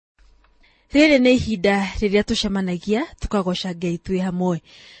Rĩrĩ nĩ ihinda rĩrĩa tũcemanagia tukagoca Ngai twĩ hamwe.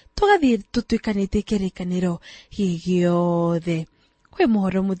 Tugathiĩ tũtuĩkanĩtie kĩrĩkanĩro gĩothe. Kwĩ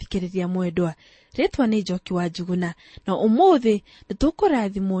mũhoro mũthikĩrĩria mwendwa. Rĩtwa nĩ Njoki wa Njuguna. Na ũmũthĩ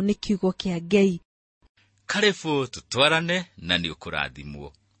nĩtũkũrathimwo nĩ kiugo kĩa Ngai. Karibu tutwarane na nĩ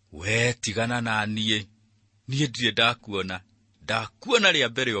ũkũrathimwo. We tigana na niĩ ndirĩ ndakuona rĩa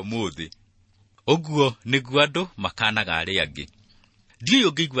mbere ũmũthĩ. Ũguo nĩguo andũ makanaga arĩa angĩ. Ndiũĩ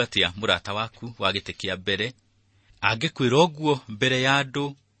ũngĩigua atĩa mũrata waku wa gĩtĩ kĩa mbere angĩkwĩra ũguo mbere ya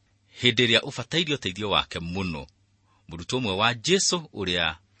andũ hĩndĩ ĩrĩa ũbataire ũteithio wake mũno. Mũrutwo ũmwe wa Jesu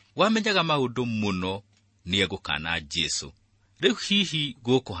ũrĩa wamenyaga maũndũ mũno nĩegũkana Jesu. Rĩu hihi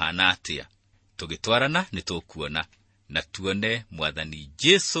gũkũhana atĩa? Tũgĩtwarana nĩtũkuona na tuone Mwathani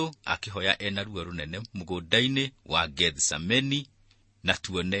Jesu akĩhoya ena ruo rũnene mũgũnda-inĩ wa Gethsemani na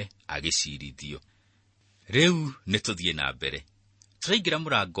tuone agĩcirithio. Rĩu nĩtũthiĩ na mbere. Tũraingĩra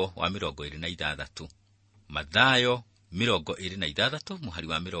mũrango wa 26. Mathayo 26 mũhari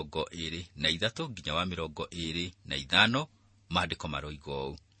wa 23 nginya wa 25 maandĩko maroiga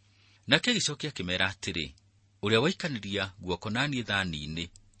ũũ. Nake gĩcokia kĩmera atĩrĩ, ũrĩa waikanĩria guoko na niĩ thani-inĩ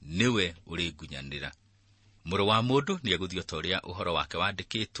niwe ũrĩngunyanĩra. Mũrũ wa mũndũ nĩegũthio ta ũrĩa ũhoro wake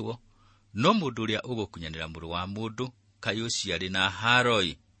wandĩkĩtwo, no mũndũ ũrĩa ũgũkunyanĩra mũrũ wa mũndũ kaĩ ũciarĩ na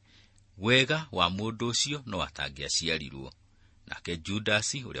haroi. Wega wa mũndũ ũcio no atangĩaciarirwo. Nake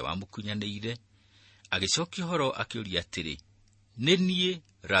Judasi ũrĩa wamũkunyanĩire agĩcokia ũhoro akĩũria atĩrĩ, nĩ niĩ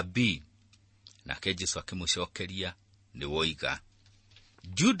Rabi? Nake Jesu akĩmũcokeria, nĩ woiga.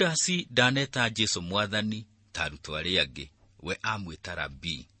 Judasi ndaneta Jesu Mwathani ta arutwo arĩa angĩ, we amwĩta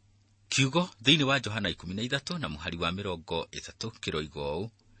Rabi. Kiugo thĩinĩ wa Johana 13 na mũhari wa 30 kĩroiga ũũ.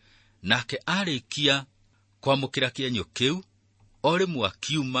 Nake arĩkia kwamũkĩra kĩenyũ kĩu, o rĩmwe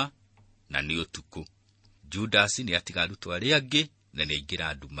akiuma na nĩ ũtukũ. Judasi nĩ atiga arutwo arĩa angĩ na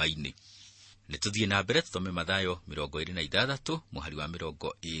nĩaingĩra nduma-inĩ. Nĩtũthiĩ na mbere tũtome Mathayo 26 mũhari wa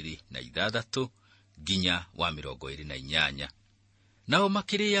 26 nginya wa 28. Nao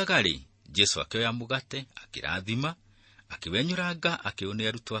makĩrĩaga-rĩ, Jesu akĩoya mũgate, akĩrathima, akĩwenyũranga, akĩũnĩ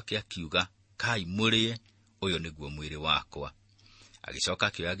arutwo ake akiuga, kai mũrĩe, ũyũ nĩguo mwĩrĩ wakwa. Agĩcoka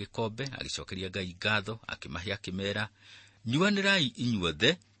akĩoya gĩkombe, agĩcokeria Ngai ngatho, akĩmahe akĩmera, nyuanĩrai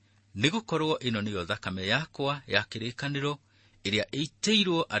inyuothe, nĩgũkorwo ĩno nĩyo thakame yakwa ya kĩrĩkanĩro ĩrĩa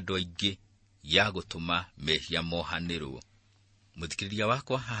ĩitĩirwo andũ aingĩ ya gũtũma mehia mohanĩrwo. Mũthikĩrĩria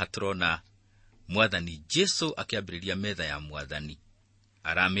wakwa, haha tũrona Mwathani Jesu akĩambĩrĩria metha ya Mwathani.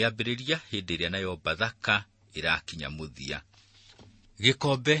 Aramĩambĩrĩria hĩndĩ ĩrĩa nayo bathaka ĩrakinya mũthia.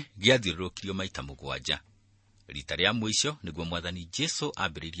 Gĩkombe gĩathiũrũrũkirio maita 7. Rita rĩa mũico nĩguo Mwathani Jesu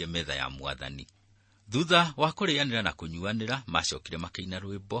ambĩrĩirie metha ya Mwathani. Thutha wa kũrĩanĩra na kũnyuanĩra, macokire makĩina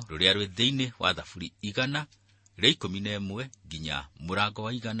rwĩmbo rũrĩa rwĩ thĩinĩ wa thaburi 111 nginya mũrango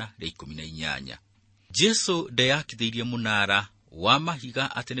wa 118. Jesu ndeyakithĩirie mũnara wa mahiga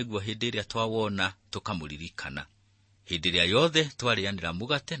atĩ nĩguo hĩndĩ ĩrĩa twawona tũkamũririkana. Hĩndĩ ĩrĩa yothe twarĩanĩra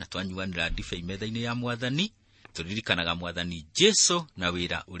mũgate na twanyuanĩra ndibei metha-inĩ ya Mwathani, tũririkanaga Mwathani Jesu na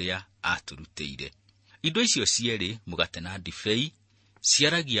wĩra ũrĩa atũrutĩire. Indo icio cierĩ, mũgate na ndibei,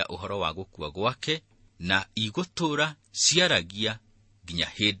 ciaragia ũhoro wa gũkua gwake na igũtũũra ciaragia nginya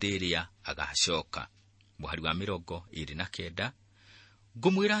hĩndĩ ĩrĩa agacoka. Mũhari wa 29.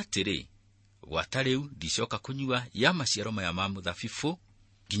 Ngũmwĩra atĩrĩ, gwata rĩu ndicoka kũnyua ya maciaro maya ma mũthabibũ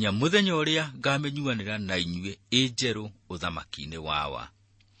nginya mũthenya ũrĩa ngamenyuanĩra na inyuĩ njerũ ũthamaki-inĩ wawa.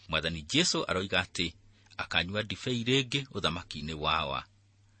 Mwathani Jesu aroiga atĩ akanyua ndibei rĩngĩ ũthamaki-inĩ wawa.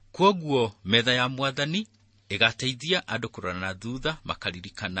 Kwoguo metha ya Mwathani ĩgateithia andũ kũrorana thutha,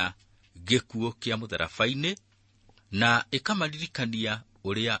 makaririkana gĩkuũ kĩa mũtharaba-inĩ na ĩkamaririkania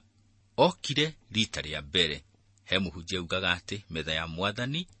ũrĩa okire rita rĩa mbere. He mũhunjia ugaga atĩ metha ya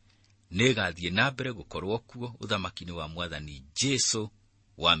Mwathani nĩĩgathiĩ na mbere gũkorwo kuo ũthamaki-inĩ wa Mwathani Jesu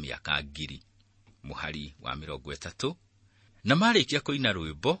wa mĩaka 1000. Mũhari wa 30. Na marĩkia kũina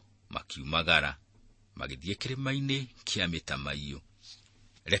rwĩmbo makiumagara magĩthiĩ kĩrĩma-inĩ kĩa Mĩtamaiyũ.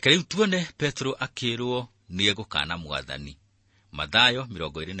 Reke rĩu tuone Petro akĩrwo nĩegũkana Mwathani. Mathayo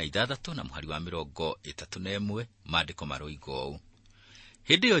 26 na mũhari wa 31 maandĩko maroiga ũũ.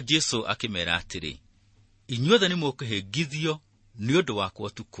 Hĩndĩ ĩyo Jesu akĩmera atĩrĩ, inyuothe nĩmũkũhĩngithio nĩ ũndũ wakwa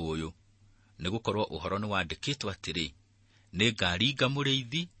ũtukũ ũyũ, nĩgũkorwo ũhoro nĩwandĩkĩtwo atĩrĩ, nĩngaringa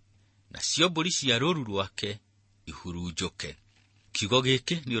mũrĩithi nacio mbũri cia rũũru rwake ihurunjũke. Kiugo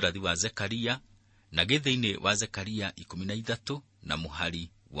gĩkĩ nĩ ũrathi wa Zekaria, na gĩthĩ-inĩ wa Zekaria 13 na mũhari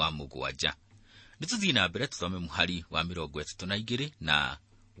wa 7. Nĩtũthiĩ na mbere tũthome mũhari wa 32 na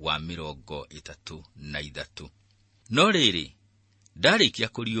wa 33. No rĩrĩ, ndarĩkia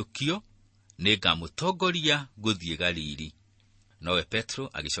kũriũkio, nĩngamũtongoria gũthiĩ Galili. Nowe Petro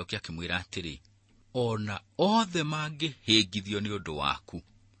agicokia akimwira atiri, ona othe mangĩhĩngithio nĩ ũndũ waku,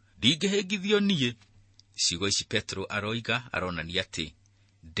 ndingĩhĩngithio niĩ. Ciugo ici Petro aroiga aronania atĩ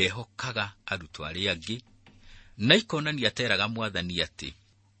ndehokaga arutwo arĩa angĩ, na ikonania ateraga Mwathani atĩ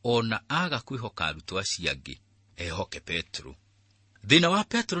ona aga kwĩhoka arutwo acio angĩ ehoke Petro. Thĩna wa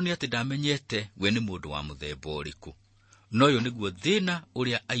Petro nĩ atĩ ndamenyete we nĩ mũndũ wa mũthemba ũrĩkũ. No ũyũ nĩguo thĩna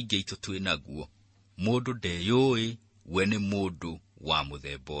ũrĩa aingĩ aitũ twĩ naguo. Mũndũ ndeyũĩ we nĩ mũndũ wa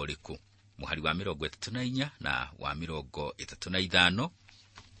mũthemba ũrĩkũ. Mũhari wa 34 na wa 35.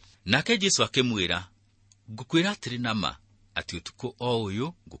 Nake Jesu akĩmwĩra, ngũkwĩra atĩrĩ nama atĩ ũtukũ o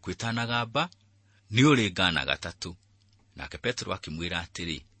ũyũ ngũkwĩtanagamba nĩ ũrĩngana gatatũ. Nake Petro akĩmwĩra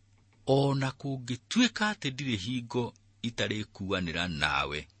atĩrĩ, ona kũngĩtuĩka atĩ ndirĩ hingo itarĩkuanĩra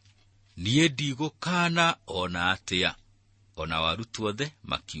nawe, niĩ ndigũkana ona atĩa. Ona arutwo othe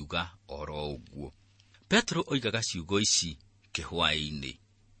makiuga oro ũguo. Petro oigaga ciugo ici kĩhwaĩ-inĩ,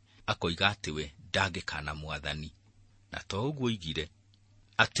 akoiga atĩ we ndangĩkana Mwathani. Na to ũguo oigire,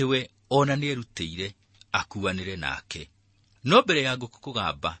 atĩ we ona nĩerutĩire akuanĩre nake. No mbere ya ngũkũ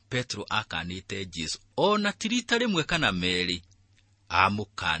kũgamba, Petro akanĩte Jesu ona ti rita rĩmwe kana merĩ,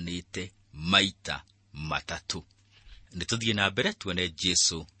 amũkanĩte maita matatũ. Nĩtũthiĩ na mbere tuone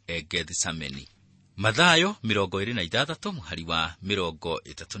Jesu Gethsemane. Mathayo 26 mũhari wa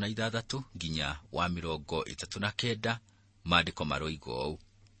 36 nginya wa 39, maandĩko maroiga ũũ.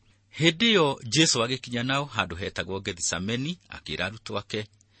 Hĩndĩ ĩyo Jesu agĩkinya nao handũ hetagwo Gethsemane, akĩĩra arutwo ake,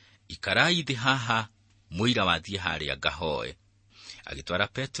 ikarai thĩ haha mũira wathiĩ harĩa ngahoe. Agĩtwara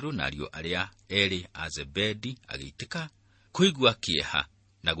Petro na ariũ arĩa erĩ a Zebedi, agĩitĩka kũigua kĩeha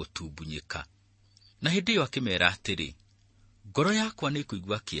na gũtumbunyĩka. Na hĩndĩ ĩyo akĩmeera atĩrĩ, ngoro yakwa nĩ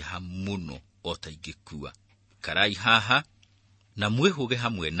kũigua kĩeha mũno o ta ingĩkua. Ikarai haha na mwĩhũge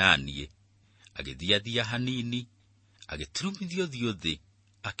hamwe naniĩ. Agĩthiathia hanini, agĩturumithia ũthiũ thĩ,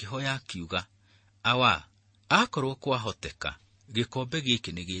 akĩhoya akiuga, awa, akorwo kwahoteka, gĩkombe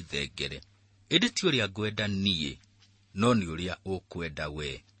gĩkĩ nĩ gĩthengere. Ĩndĩ ti ũrĩa ngwenda niĩ, no nĩ ũrĩa ũkwenda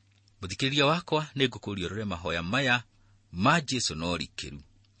we. Mũthikĩrĩria wakwa, nĩ ngũkũria ũrore mahoya maya ma Jesu no rikĩru.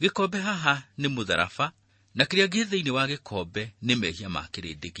 Gĩkombe haha nĩ mũtharaba, na kĩrĩa gĩ thĩinĩ wa gĩkombe nĩ mehia ma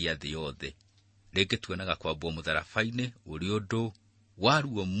kĩrĩndĩ gĩa thĩ yothe. Rĩngĩ tuonaga kwambwo mũtharaba-inĩ ũrĩ ũndũ wa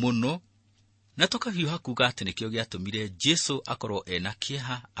ruo mũno, na tũkahiũha kuuga atĩ nĩkĩo gĩatũmire Jesu akorwo ena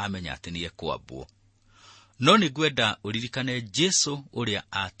kĩeha amenya atĩ nĩ ekwambwo. No nĩ ngwenda ũririkane Jesu ũrĩa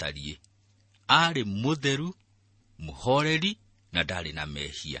atariĩ. Arĩ mũtheru, mũhoreri na ndarĩ na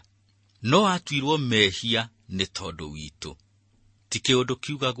mehia. No atuirwo mehia nĩ tondũ witũ. Ti kĩũndũ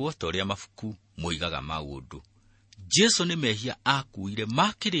kiugagwo ta ũrĩa mabuku moigaga maũndũ. Jesu nĩ mehia akuire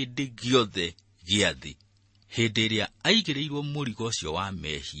ma kĩrĩndĩ gĩothe gĩa thĩ. Hĩndĩ ĩrĩa aigĩrĩirwo mũrigo ũcio wa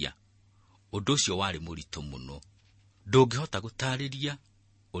mehia, ũndũ ũcio warĩ mũritũ mũno. Ndũngĩhota gũtaarĩria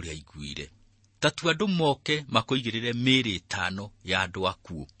ũrĩa aiguire. Tatu andũ moke makoigĩrĩre mĩĩrĩ 5 ya andũ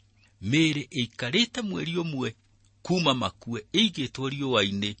akuũ. Mĩĩrĩ ĩikarĩte mweri ũmwe kuma makue ĩigĩtwo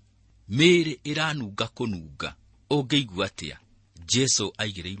riũa-inĩ. Mĩĩrĩ ĩranunga kũnunga. Ũngĩigua atĩa? Jesu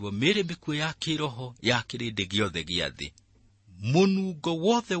aigĩrĩirwo mĩĩrĩ mĩkuũ ya kĩroho ya kĩrĩndĩ gĩothe gĩa thĩ. Mũnungo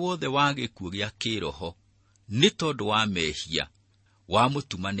wothe wa gĩkuũ gĩa kĩroho nĩ tondũ wa mehia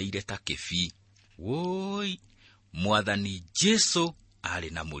wamũtumanĩire ta kĩbii. Woi, Mwathani Jesu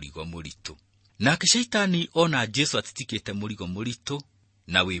arĩ na mũrigo mũritũ. Nake Shaitani ona Jesu atitikĩte mũrigo mũritũ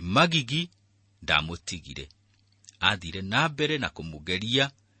na wĩ magigi, ndamũtigire. Athire na mbere na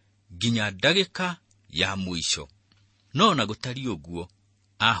kũmũgeria nginya ndagĩka ya mũico. No na gũtari ũguo,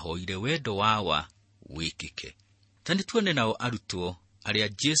 ahoire wendo wawa wĩkĩke. Ta nĩtuone nao arutwo arĩa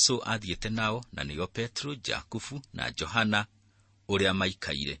Jesu athiĩte nao, na nĩo Petro, Jakubu na Johana ũrĩa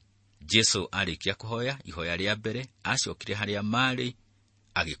maikaire. Jesu arĩkia kũhoya ihoya rĩa mbere, acokire harĩa marĩ,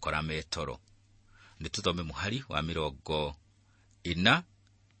 agĩkora metoro. Nĩtũthome mũhari wa 40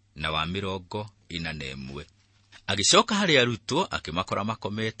 na wa 41. Agĩcoka harĩ arutwo akĩmakora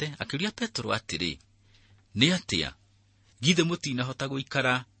makomete, akĩũria Petro atĩrĩ, nĩ atĩa? Githĩ mũtinahota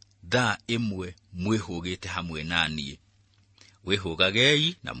gũikara thaa ĩmwe mwĩhũgĩte hamwe naniĩ?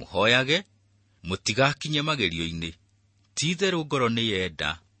 Wĩhũgagei na mũhoyage, mũtigakinye magerio-inĩ. Ti-itherũ ngoro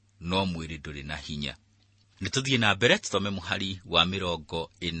nĩyenda, no mwĩrĩ ndũrĩ na hinya. Nĩtũthiĩ na mbere tũthome mũhari wa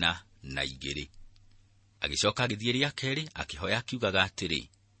 42. Agĩcoka agĩthiĩ rĩa kerĩ, akĩhoya akiugaga atĩrĩ,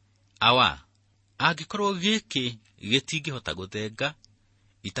 awa, angĩkorwo gĩkĩ gĩtingĩhota gũthenga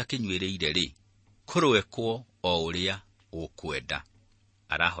itakĩnyuĩrĩire-rĩ, kũrowekwo o ũrĩa ũkwenda.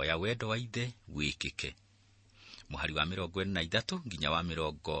 Arahoya wendo wa ithe wĩkĩke. Mũhari wa 43 nginya wa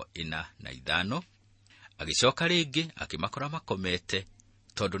 45. Agĩcoka rĩngĩ akĩmakora makomete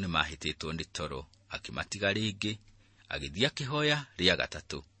tondũ nĩ mahĩtĩtwo nĩ toro, akĩmatiga rĩngĩ, agĩthiĩ akĩhoya rĩa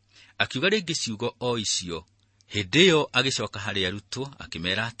gatatũ. Akiuga rĩngĩ ciugo o icio. Hĩndĩ ĩyo agĩcoka harĩ arutwo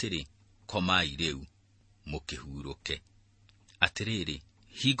akĩmeera atĩrĩ, komai rĩu mũkĩhurũke. Atĩrĩrĩ,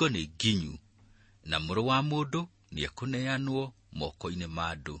 hingo nĩ nginyu, na mũrũ wa mũndũ nĩekũneanwo moko-inĩ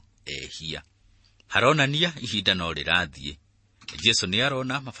ma andũ ehia. Haronania ihinda no rĩrathiĩ. Jesu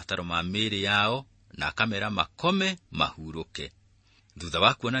nĩarona mabataro ma mĩĩrĩ yao na akamera makome mahurũke. Thutha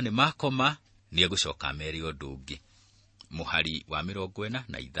wa kuona nĩ makoma, nĩegũcoka mere ũndũ ũngĩ. Mũhari wa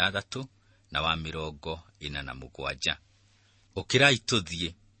 46 na wa 47. Ũkĩrai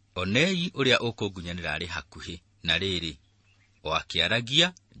tũthiĩ, onei ũrĩa ũkũngunyanĩra arĩ hakuhĩ. Na rĩrĩ, o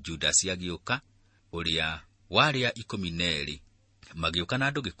akĩaragia, Judasi agĩũka, ũrĩa warĩa 12, magĩũka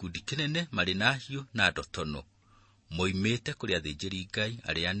na andũ gĩkundi kĩnene marĩ na hiũ na ndotono, moimĩte kũrĩ athĩnjĩri-Ngai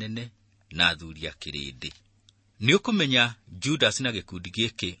arĩa anene na athuuri a kĩrĩndĩ. Nĩũkũmenya Judasi na gĩkundi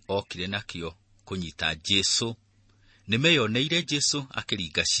gĩkĩ okire nakĩo kũnyita Jesu. Nĩmeyoneire Jesu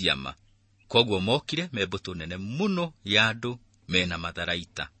akĩringa ciama. Koguo mokire me mbũtũ nene mũno ya andũ mena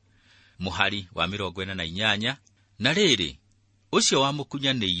matharaita. Mũhari wa 48. Na rĩrĩ, ũcio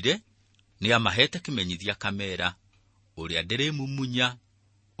wamũkunyanĩire nĩamahete kĩmenyithia kamera, ũrĩa ndĩrĩmumunya,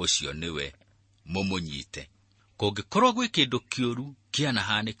 ũcio nĩwe, mũmũnyite. Kũngĩkorwo gwĩ kĩndũ kĩũru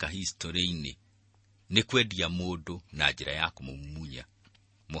kĩanahanĩka historĩ-inĩ, nĩ kwendia mũndũ na njĩra ya kũmũmumunya.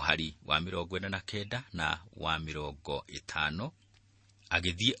 Mũhari wa 49 na wa 50.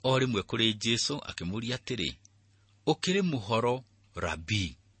 Agĩthiĩ o rĩmwe kũrĩ Jesu akĩmũria atĩrĩ, ũkĩrĩ mũhoro,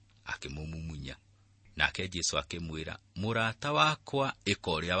 Rabii? Akĩmũmumunya. Nake Jesu akĩmwĩra, mũrata wakwa,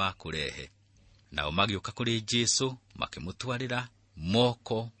 ĩka ũrĩa wakũrehe. Nao magĩũka kũrĩ Jesu makĩmũtwarĩra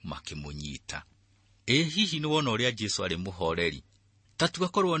moko makĩmũnyita. Hihi nĩwona ũrĩa Jesu arĩ mũhoreri? Tatua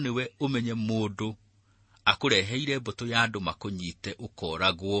korwo nĩwe ũmenye mũndũ akũreheire mbũtũ ya andũ makũnyite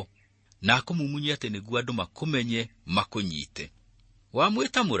ũkoragwo, na akũmumunya atĩ nĩguo andũ makũmenye makũnyite.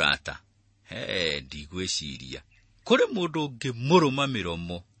 Wamwĩta mũrata? Ndigwĩciria. Kũrĩ mũndũ ũngĩ mũrũma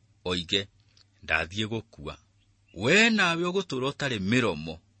mĩromo oige, ndathiĩ gũkua. We nawe ũgũtũũra ũtarĩ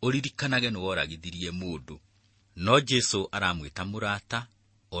mĩromo, ũririkanage nĩworagithirie mũndũ. No Jesu aramwĩta mũrata,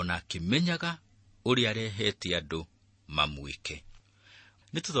 ona akĩmenyaga ũrĩa arehete andũ mamwĩke.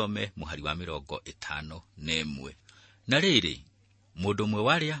 Nĩtũthome mũhari wa 51. Na rĩrĩ, mũndũ ũmwe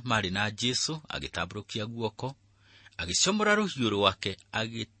warĩa marĩ na Jesu agĩtambũrũkia guoko, agĩcomora rũhiũ rwake,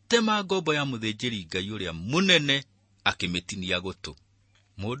 agĩtema ngombo ya mũthĩnjĩri-Ngai ũrĩa mũnene, akĩmĩtinia gũtũ.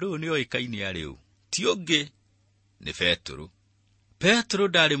 Mũndũ ũyũ nĩoĩkaine arĩ ũ? Ti ũngĩ, nĩ Petro. Petro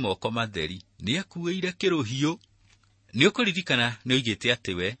ndarĩ moko matheri, nĩakuĩire kĩrũhiũ. Nĩũkũririkana nĩoigĩte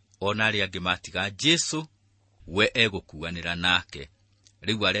atĩ we ona arĩa angĩ matiga Jesu, we egũkuanĩra nake.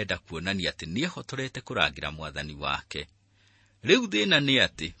 Rĩu arenda kuonania atĩ nĩehotorete kũrangĩra Mwathani wake. Rĩu thĩna nĩ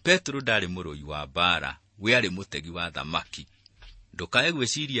atĩ Petro ndarĩ mũrũi wa mbara, we arĩ mũtegi wa thamaki. Ndũkae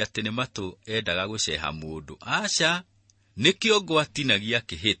gwĩciria atĩ nĩ matũ endaga gũceha mũndũ. Aca, nĩ kĩongo atinagia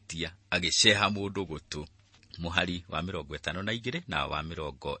kĩhĩtia agĩceha mũndũ gũtũ. Mũhari wa 52 na wa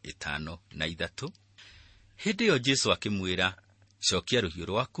 53. Hĩndĩ ĩyo Jesu akĩmwĩra, cokia rũhiũ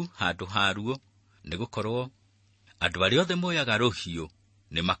rwaku handũ haruo, nĩgũkorwo andũ arĩa othe moyaga rũhiũ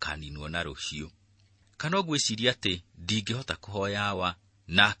nĩ makaninwo na rũhiũ. Kana ũgwĩciria atĩ ndingĩhota kũhoya awa,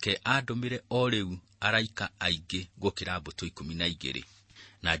 nake andũmĩre o rĩu araika aingĩ gũkĩra mbũtũ 12?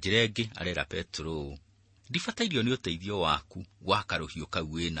 Na njĩra ĩngĩ arera Petro ũũ, ndibatairio nĩ ũteithio waku wa karũhiũ kau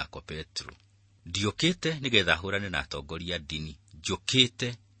wĩnako Petro. Ndiũkĩte nĩgetha hũrane na atongoria ndini,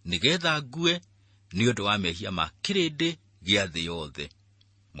 njũkĩte nĩgetha ngue nĩ ũndũ wa mehia ma kĩrĩndĩ gĩa thĩ yothe.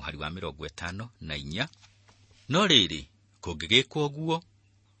 Mũhari wa 54. No rĩrĩ, kũngĩgĩkwo ũguo,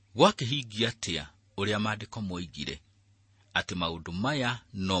 gwakĩhingia atĩa ũrĩa maandĩko moigire, atĩ maũndũ maya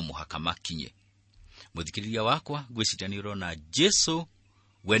no mũhaka makinye? Mũthikĩrĩria wakwa, ngwĩciria nĩũrona Jesu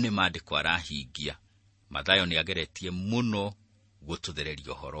we nĩ maandĩko arahingia. Mathayo nĩageretie mũno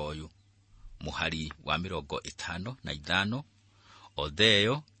gũtũthereria ũhoro ũyũ. Mũhari wa 55. O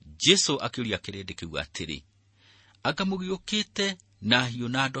theyo Jesu akĩũria kĩrĩndĩ kĩu atĩrĩ, anga mũgĩũkĩte na hiũ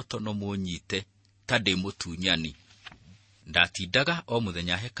na ndotono mũnyite ta ndĩ mũtunyani? Ndatindaga o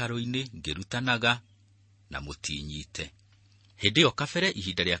mũthenya hekarũ-inĩ ngĩrutanaga na mũtinyite. Hĩndĩ ĩyo kabere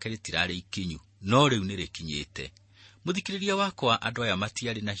ihinda rĩake rĩtirarĩ ikinyu, no rĩu nĩrĩkinyĩte. Mũthikĩrĩria wakwa, andũ aya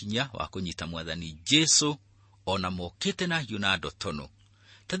matiarĩ na hinya wa kũnyita Mwathani Jesu, ona mokĩte na hiũ na ndotono.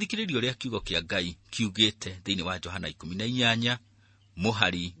 Ta thikĩrĩria ũrĩa kiugo kĩa Ngai kiugĩte thĩinĩ wa Johana 18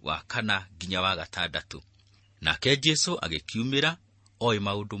 mũhari wa 4 nginya wa 6. Nake Jesu agĩkiumĩra oĩ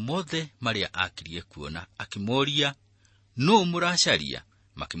maũndũ mothe marĩa akirie kuona, akĩmoria, nũũ mũracaria?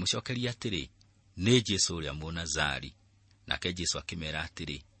 Makĩmũcokeria atĩrĩ, nĩ Jesu ũrĩa Mũnazari. Nake Jesu akĩmeera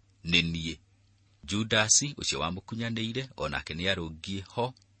atĩrĩ, nĩ niĩ. Judasi ucio wamukunyanĩire onake nĩarũngiĩ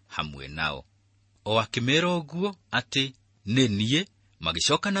ho hamwe nao. O akĩmera ũguo atĩ nĩ niĩ,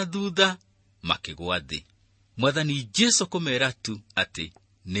 magĩcoka na thutha makĩgwa thĩ. Mwathani Jesu kũmera tu atĩ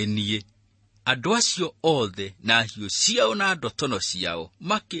nĩ niĩ. Andũ acio othe na hiũ ciao na ndotono ciao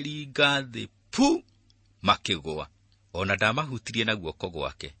makĩringa thĩ pu, makĩgwa. Ona ndamahutirie na guoko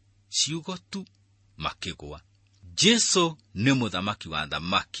gwake, ciugo tu makĩgwa. Jesu nĩ mũthamaki wa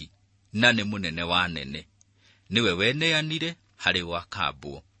thamaki na nĩ mũnene wa nene. Nĩwe weneanire harĩ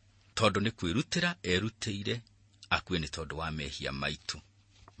wakambwo, tondũ nĩ kwĩrutĩra erutĩire akue nĩ tondũ wa mehia maitũ.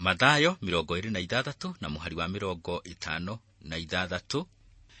 Mathayo 26 na mũhari wa 56.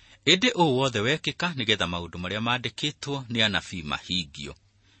 Ĩndĩ ũũ wothe wekĩka nĩgetha maũndũ marĩa mandĩkĩtwo nĩ anabii mahingio.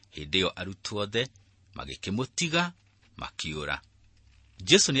 Hĩndĩ ĩyo arutwo othe magĩkĩmũtiga makĩũra.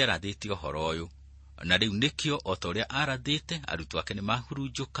 Jesu nĩarathĩte ũhoro ũyũ, na rĩu nĩkĩo o ta ũrĩa arathĩte arutwo ake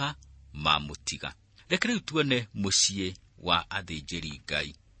nĩmahurunjũka mamũtiga. Reke rĩu tuone mũciĩ wa athĩnjĩri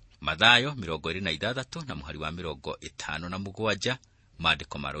Ngai. Mathayo 26 na mũhari wa 57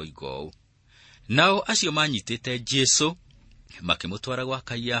 maandĩko maroiga ũũ. Nao acio manyitĩte Jesu makĩmũtwara gwa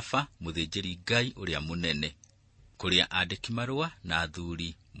Kaiafa mũthĩnjĩri Ngai ũrĩa mũnene, kũrĩa andĩki marũa na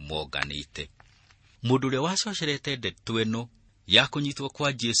athuri monganĩte. Mũndũ ũrĩa wacocerete ndeto ĩno ya kũnyitwo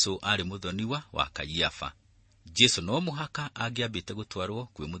kwa Jesu arĩ mũthoniwa wa Kaiafa. Jesu no mũhaka angĩambĩte gũtwarwo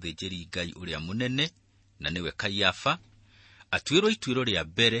kwĩ mũthĩnjĩri Ngai ũrĩa mũnene, na nĩwe Kaiafa, atuĩrwo ituĩro rĩa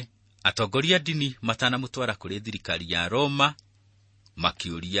mbere. Atongoria ndini matanamũtwara kũrĩ thirikari ya Roma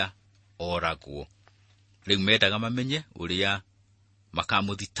makĩũria oragwo. Rĩu mendaga mamenye ũrĩa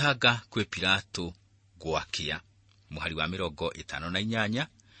makamũthitanga kwĩ Pilato gwakĩa. Mũhari wa 58.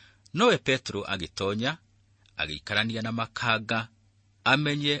 Nowe Petro agĩtonya, agĩikarania na makanga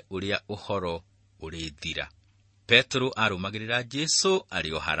amenye ũrĩa ũhoro ũrĩthira. Petro arũmagĩrĩra Jesu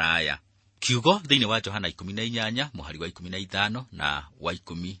arĩ o haraya. Kiugo thĩinĩ wa Johana 18 mũhari wa 15 na wa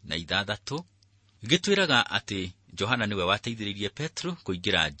 16 gĩtwĩraga atĩ Johana nĩwe wateithĩrĩirie Petro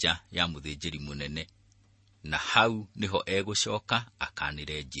kũingĩra nja ya mũthĩnjĩri mũnene, na hau nĩho egũcoka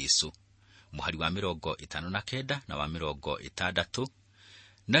akanĩre Jesu. Mũhari wa 59 na wa 60.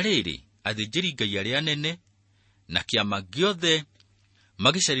 Na rĩrĩ, athĩnjĩri Ngai arĩa anene na kĩama gĩothe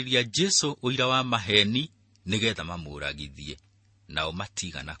magĩcarĩria Jesu ũira wa maheni nĩgetha mamũragithie, nao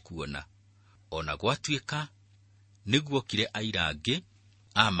matigana kuona. Ona gwatuĩka nĩguokire aira angĩ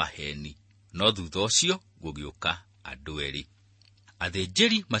a maheni, no thutha ũcio gũgĩũka andũ erĩ.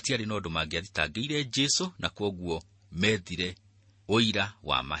 Athĩnjĩri matiarĩ na ũndũ mangĩathitangĩire Jesu, na kwoguo methire ũira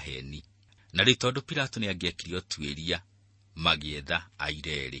wa maheni. Na rĩu tondũ Pilato nĩangĩekire ũtuĩria, magĩetha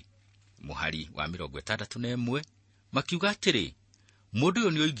aira erĩ. Mũhari wa 61 makiuga atĩrĩ, mũndũ ũyũ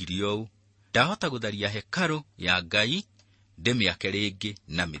nĩoigire ũũ, ndahota gũtharia hekarũ ya Ngai ndĩmĩake rĩngĩ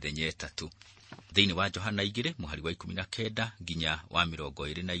na mĩthenya 3. Thĩinĩ wa Johana 2 mũhari wa 19 nginya wa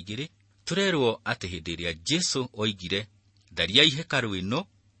 22 turerwo atĩ hĩndĩ ĩrĩa Jesu oigire, thariai hekarũ ĩno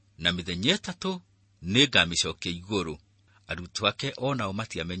na mĩthenya 3 nĩngamĩcokia igũrũ, arutwo ake onao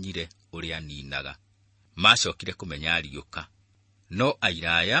matiamenyire ũrĩa ninaga. Macokire kũmenya ariũka, no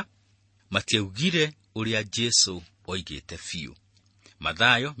airaya matiaugire ũrĩa Jesu oigĩte biũ.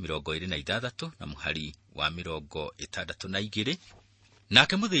 Mathayo 26 na mũhari wa 62.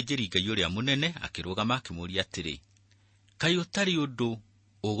 Nake mũthĩnjĩri Ngai ũrĩa mũnene akĩrũgama akĩmũũria atĩrĩ, kaĩ ũtarĩ ũndũ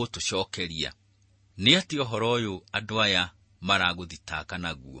ũgũtũcokeria? Nĩ atĩ ũhoro ũyũ andũ aya maragũthitanga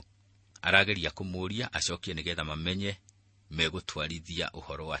naguo? Arageria kũmũũria acokie nĩgetha mamenye megũtwarithia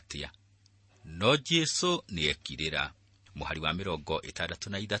ũhoro atĩa. No Jesu nĩekirĩra. Mũhari wa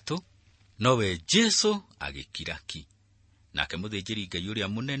 63. Nowe Jesu agĩkira ki. Nake mũthĩnjĩri Ngai ũrĩa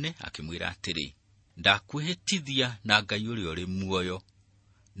mũnene akĩmwĩra atĩrĩ, ndakwĩhĩtithia na Ngai ũrĩa ũrĩ muoyo,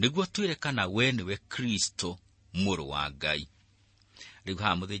 nĩguo twĩre kana we nĩwe Kristo mũrũ wa Ngai. Rĩu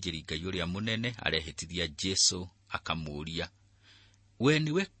haha mũthĩnjĩri Ngai ũrĩa mũnene arehĩtithia Jesu akamũũria, we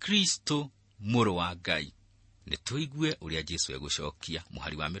nĩwe Kristo mũrũ wa Ngai? Nĩtũigue ũrĩa Jesu egũcokia.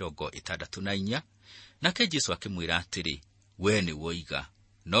 Mũhari wa 64. Nake Jesu akĩmwĩra atĩrĩ, we nĩ woiga,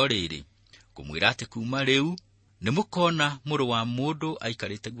 no rĩrĩ ngũmwĩra atĩ kuuma rĩu nĩmũkona mũrũ wa mũndũ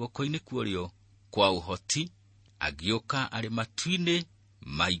aikarĩte guoko-inĩ kwa ũrĩo kwa ũhoti, agĩũka arĩ matu-inĩ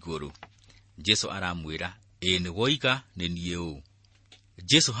ma igũrũ. Jesu aramwĩra, ĩ nĩ woiga nĩ niĩ ũũ.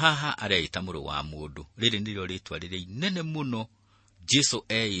 Jesu haha areĩta mũrũ wa mũndũ. Rĩrĩ nĩrĩo rĩĩtwa rĩrĩa inene mũno Jesu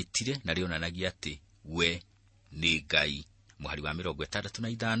eĩtire, na rĩonanagia atĩ we nĩ Ngai. Mũhari wa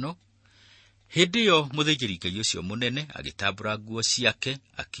 65. Hĩndĩ ĩyo mũthĩnjĩri Ngai ũcio mũnene agĩtambũra nguo ciake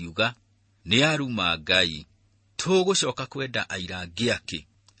akiuga, nĩ aruma Ngai, tũgũcoka kwenda aira angĩ akĩ?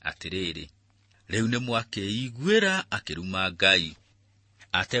 Atĩrĩrĩ, rĩu nĩ mwakĩiguĩra akĩruma Ngai.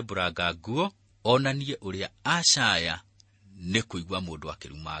 Atembũranga nguo onanie uria acaya nĩ kũigua mũndũ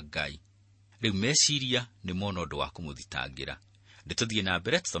akĩruma Ngai. Rĩu meciria nĩ mona ũndũ wa kũmũthitangira. Ndĩtũthiĩ na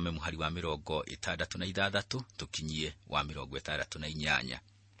mbere tũthome mũhari wa 66 tũkinyie wa 68.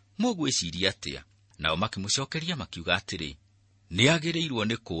 Mũgwĩciria atĩa? Nao makĩmũcokeria makiuga atĩrĩ, nĩagĩrĩirwo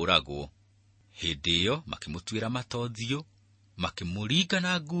nĩ kũũragwo. Hĩndĩ ĩyo makĩmũtuĩra matothiũ, makĩmũringa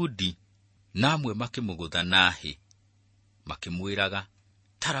na ngundi, na amwe makĩmũgũtha nahi, makĩmwĩraga,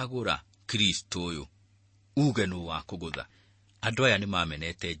 taragũra Kristo ũyũ, uge nũ wa kũgũtha. Andũ aya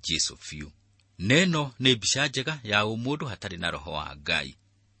nĩmamenete Jesu biũ. Neno nĩ mbica njega ya mũndũ hatarĩ na roho wa Ngai.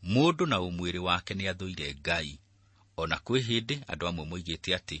 Mũndũ na ũmwĩrĩ wake nĩ athũire Ngai. Ona kwĩ hĩndĩ andũ amwe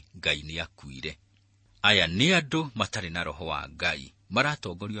moigĩte atĩ Ngai nĩ akuire. Aya nĩ andũ matarĩ na roho wa Ngai,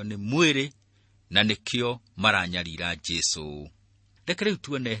 maratongorio nĩ mwĩrĩ, na nĩkĩo maranyarira Jesu. Reke rĩu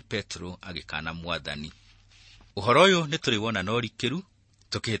tuone Petro agĩkana Mwathani. Ũhoro ũyũ nĩ tũrĩwona na ũrikĩru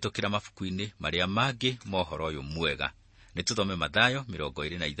tũkĩhĩtũkĩra mabuku-inĩ marĩa mangĩ mohoro ũyũ mwega. Nĩ tũthome Mathayo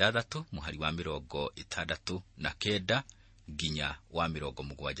 26 mũhari wa 69 nginya wa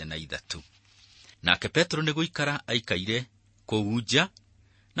 73. Nake Petro nĩ gũikara aikaire kũu nja,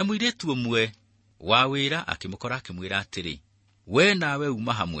 na mũirĩtu ũmwe wa wĩra akĩmũkora akĩmwĩra atĩrĩ, we nawe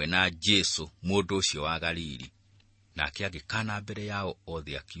uma hamwe na Jesu mũndũ ũcio wa Galili. Nake agĩkana mbere yao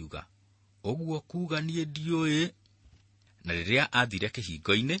othe akiuga, ũguo kuuga niĩ ndiũĩ. Na rĩrĩa athire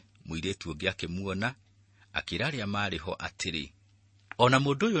kĩhingo-inĩ, mũirĩtu ũngĩ akĩmuona, akĩra arĩa marĩ ho atĩrĩ, ona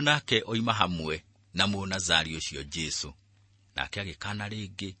mũndũ ũyũ nake oima hamwe na Mũnazari ũcio Jesu. Nake agĩkana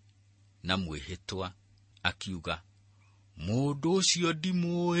rĩngĩ na mwĩhĩtwa akiuga, mũndũ ũcio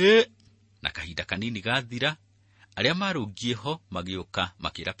ndimũĩ. Na kahinda kanini gathira, arĩa marũngiĩ ho magĩũka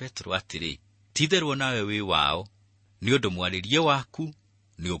makĩra Petro atĩrĩ, titherwo nawe wĩ wao, nĩ ũndũ mwarĩrie waku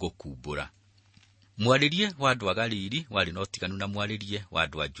nĩ ũgũkumbũra. Mwarĩrie wa andũ a Galili warĩ na ũtiganu na mwarĩrie wa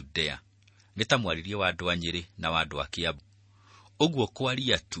andũ a Judea. Nĩ ta mwarĩrie wa andũ a Nyĩrĩ na wa andũ a Kĩambu. Ũguo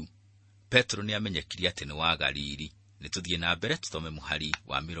kwaria tu, Petro nĩ amenyekire atĩ nĩ wa Galili. Nĩ tũthiĩ na mbere tũthome mũhari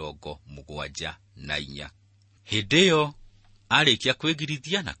wa 74. Hĩndĩ ĩyo arĩkia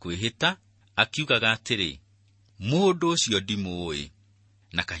kwĩgirithia na kwĩhĩta, akiugaga atĩrĩ, mũndũ ũcio ndimũĩ.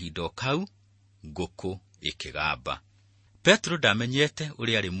 Na kahinda kau ngũkũ ĩkĩgamba. Petro ndamenyete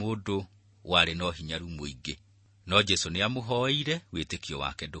ũrĩa arĩ mũndũ warĩ na ũhinyaru mũingĩ, no Jesu nĩ amũhoeire wĩtĩkio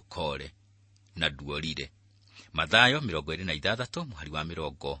wake ndũkore, na nduorire. Mathayo 26 mũhari wa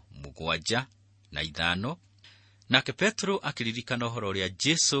 75. Nake Petro akĩririkana ũhoro ũrĩa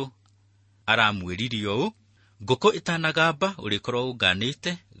Jesu aramwĩrire ũũ, ngũkũ itanagamba ũrĩkorwo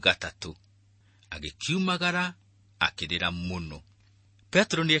ũnganĩte gatatũ. Agĩkiumagara akĩrĩra mũno.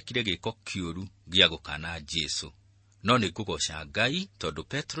 Petro nĩekire gĩko kĩũru gĩa gũkana Jesu, no nĩ ngũgoca Ngai tondũ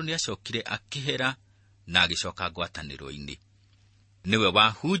Petro nĩacokire akĩhera na agĩcoka ngwatanĩro-inĩ. Niwe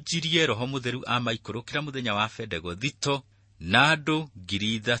wahunjirie Roho Mũtheru amaikũrũkĩra mũthenya wa Pentekothito, na andũ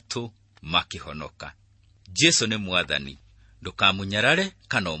 3,000 makĩhonoka. Jesu nĩ Mwathani, ndũkamũnyarare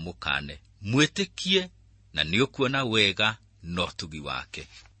kana ũmũkane, mwĩtĩkie na nĩũkuona wega no ũtugi wake.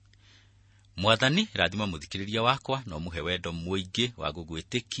 Mwathani rathima mũthikĩrĩria wakwa na ũmũhe wendo mũingĩ wa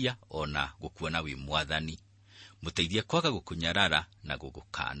gũgwĩtĩkia ona gũkuona wĩ Mwathani. Mũteithie kwaga gũkũnyarara na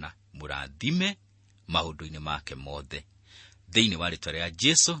gũgũkana, mũrathime maũndũ-inĩ make mothe. Thĩinĩ wa rĩĩtwa rĩa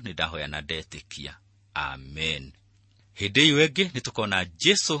Jesu nĩ ndahoya na ndetĩkia. Amen. Hĩndĩ ĩyo ĩngĩ nĩtũkona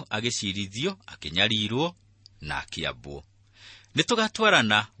Jesu agĩcirithio, akĩnyarirwo na akĩambwo.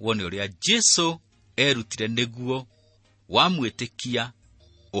 Nĩtũgatwarana wone ũrĩa Jesu erutire nĩguo wamwĩtĩkia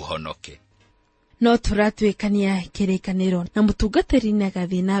ũhonoke. No tũratuĩkania kĩrĩkanĩro na mũtungatĩri nĩ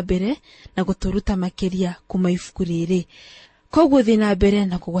agathiĩ na mbere na gũtũruta makĩria kuma ibuku rĩrĩ. Koguo thiĩ na mbere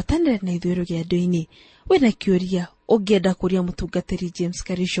na kũgwatanĩra na ithuĩ rũgendo-inĩ. Wĩna kĩũria ũngĩenda kũria mũtungatĩri James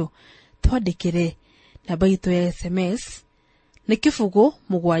Karisho, twandĩkĩre. Namba itũ ya SMS nĩ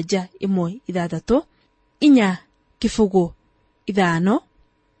 716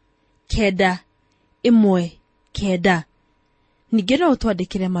 405 Ningĩ no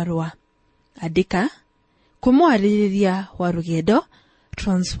twandĩkĩre marũa. Andĩka kũmwarĩrĩria wa rũgendo,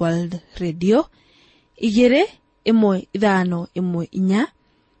 Transworld Radio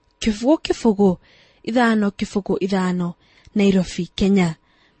 21514 505 Nairobi, Kenya.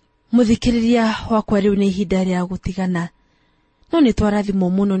 Mũthikĩrĩria wakwa rĩu nĩ ihinda rĩa gũtigana. No nĩ twarathimwo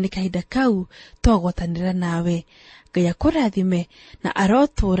mũno nĩ kahinda kau twagwatanĩra nawe. Ngai akũrathime na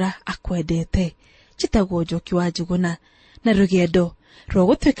arotũra akwendete. Njĩtagwo Njoki wa Njũgũna, na rũgendo rwa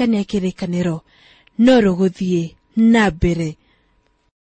gũtuĩkania kĩrĩkanĩro no rũgũthiĩ na mbere.